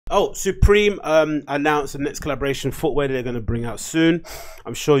Oh, Supreme announced the next collaboration footwear that they're going to bring out soon.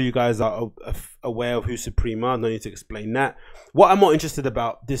 I'm sure you guys are aware of who Supreme are. No need to explain that. What I'm more interested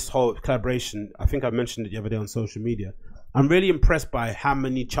about this whole collaboration, I think I mentioned it the other day on social media. I'm really impressed by how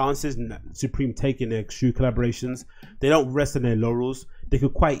many chances Supreme take in their shoe collaborations. They don't rest on their laurels. They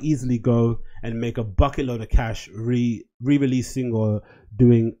could quite easily go and make a bucket load of cash re-releasing or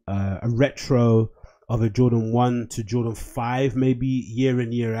doing a retro of a Jordan 1 to Jordan 5 maybe year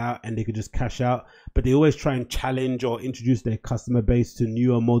in year out, and they could just cash out. But they always try and challenge or introduce their customer base to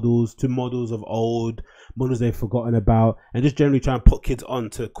newer models, to models of old models they've forgotten about, and just generally try and put kids on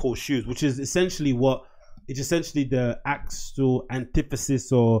to cool shoes, which is essentially what it's essentially the actual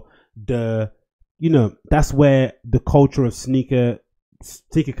antithesis, or the, you know, that's where the culture of sneaker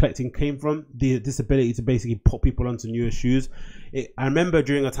collecting came from. This ability to basically put people onto newer shoes. I remember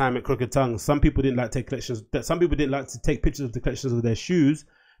during a time at Crooked Tongue, some people didn't like to take collections. Some people didn't like to take pictures of the collections of their shoes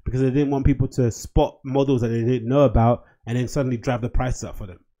because they didn't want people to spot models that they didn't know about and then suddenly drive the prices up for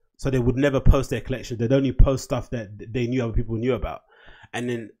them. So they would never post their collection. They'd only post stuff that they knew other people knew about. And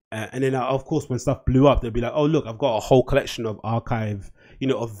then of course, when stuff blew up, they'd be like, "Oh look, I've got a whole collection of archive, you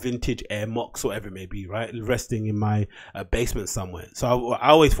know, of vintage Air Mox, whatever it may be, right, resting in my basement somewhere." So I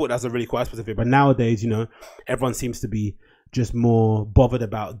always thought that's a really cool aspect of it. But nowadays, you know, everyone seems to be just more bothered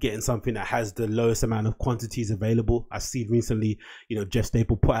about getting something that has the lowest amount of quantities available. I've seen recently, you know, Jeff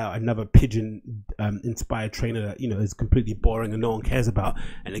Staple put out another pigeon inspired trainer that, you know, is completely boring and no one cares about.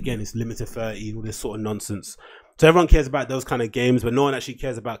 And again, it's limited 30, all this sort of nonsense. So everyone cares about those kind of games, but no one actually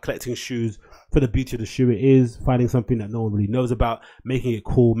cares about collecting shoes for the beauty of the shoe it is, finding something that no one really knows about, making it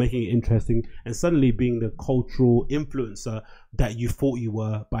cool, making it interesting, and suddenly being the cultural influencer that you thought you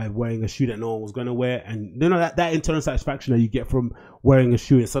were by wearing a shoe that no one was going to wear. And you know, that internal satisfaction that you get from wearing a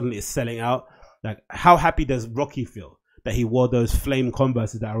shoe and suddenly it's selling out. Like, how happy does Rocky feel that he wore those flame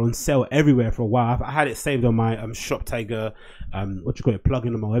Converses that are on sale everywhere for a while? I had it saved on my Shop Tiger,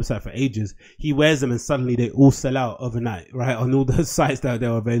 plugin on my website for ages. He wears them and suddenly they all sell out overnight, right, on all those sites that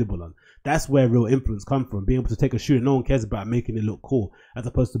they're available on. That's where real influence comes from, being able to take a shoe that no one cares about, making it look cool, as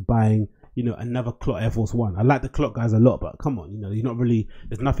opposed to buying, you know, another Clot Air Force One. I like the Clot guys a lot, but come on, you know, you're not really,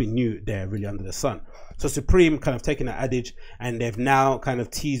 there's nothing new there really under the sun. So Supreme kind of taken that adage, and they've now kind of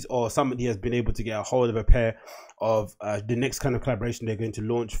teased, or somebody has been able to get a hold of a pair of the next kind of collaboration they're going to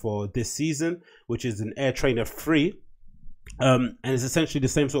launch for this season, which is an Air Trainer 3. And it's essentially the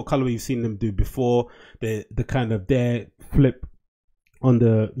same sort of color you've seen them do before. The kind of their flip on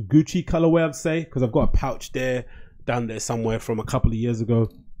the Gucci colorway, I'd say, because I've got a pouch there down there somewhere from a couple of years ago.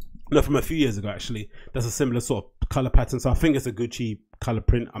 No, from a few years ago actually. That's a similar sort of color pattern. So I think it's a Gucci color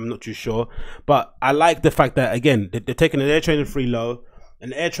print. I'm not too sure, but I like the fact that again they're taking an Air Trainer 3 low,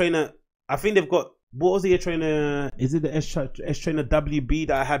 an Air Trainer. I think they've got, what was the Air Trainer? Is it the S Trainer WB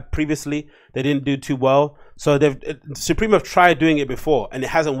that I had previously? They didn't do too well. So Supreme have tried doing it before and it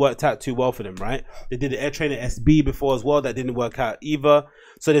hasn't worked out too well for them, right? They did the Air Trainer SB before as well. That didn't work out either.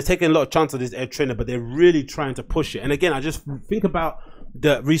 So they've taken a lot of chance of this Air Trainer, but they're really trying to push it. And again, I just think about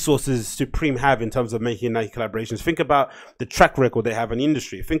the resources Supreme have in terms of making Nike collaborations. Think about the track record they have in the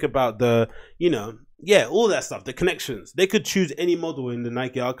industry. Think about the, you know, yeah, all that stuff, the connections. They could choose any model in the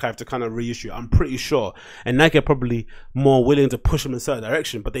Nike archive to kind of reissue, I'm pretty sure. And Nike are probably more willing to push them in a certain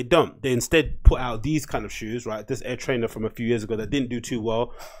direction, but they don't. They instead put out these kind of shoes, right? This Air Trainer from a few years ago that didn't do too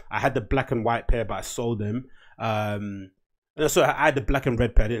well. I had the black and white pair, but I sold them. And so I had the black and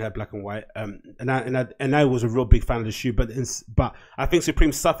red pair. I didn't have black and white. And I was a real big fan of the shoe, but I think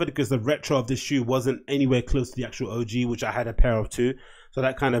Supreme suffered because the retro of this shoe wasn't anywhere close to the actual OG, which I had a pair of too. So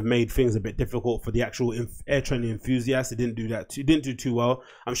that kind of made things a bit difficult for the actual Air Trainer enthusiasts. It didn't do that. It didn't do too well.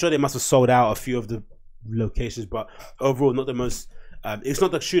 I'm sure they must have sold out a few of the locations, but overall, not the most. It's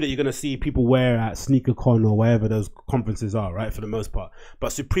not the shoe that you're going to see people wear at SneakerCon or wherever those conferences are, right, for the most part.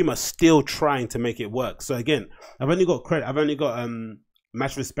 But Supreme are still trying to make it work. So again, I've only got credit. I've only got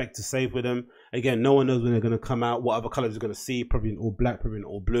much respect to save with them. Again, no one knows when they're going to come out, what other colors you're going to see. Probably in all black, probably in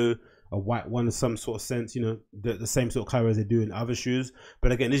all blue, a white one in some sort of sense, you know, the same sort of color as they do in other shoes.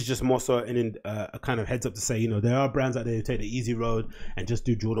 But again, this is just more so a kind of heads up to say, you know, there are brands out there who take the easy road and just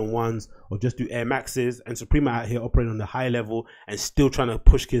do Jordan 1s or just do Air Maxes, and Supreme are out here operating on the high level and still trying to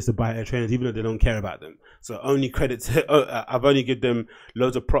push kids to buy Air Trainers even though they don't care about them. So only credit to, I've only given them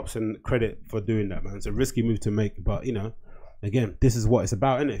loads of props and credit for doing that, man. It's a risky move to make, but you know, again, this is what it's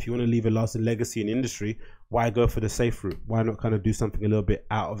about, isn't it? If you want to leave a lasting legacy in the industry, why go for the safe route? Why not kind of do something a little bit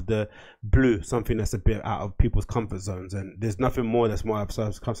out of the blue, something that's a bit out of people's comfort zones? And there's nothing more that's more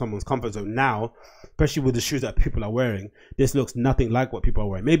outside someone's comfort zone now, especially with the shoes that people are wearing. This looks nothing like what people are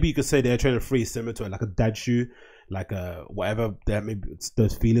wearing. Maybe you could say the Air Trainer 3 is similar to like a dad shoe. like whatever that maybe it's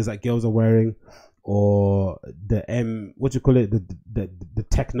those feelers that girls are wearing, or the what do you call it, the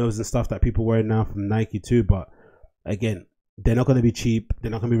technos and stuff that people wear now from Nike too. But again, they're not going to be cheap,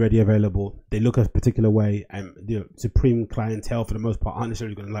 they're not going to be ready available, they look a particular way, and Supreme clientele for the most part aren't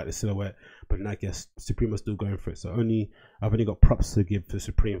necessarily going to like the silhouette, but I guess Supreme are still going for it. So I've only got props to give to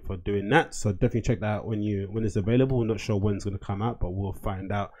Supreme for doing that. So definitely check that out when it's available. I'm not sure when it's going to come out, but we'll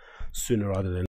find out sooner rather than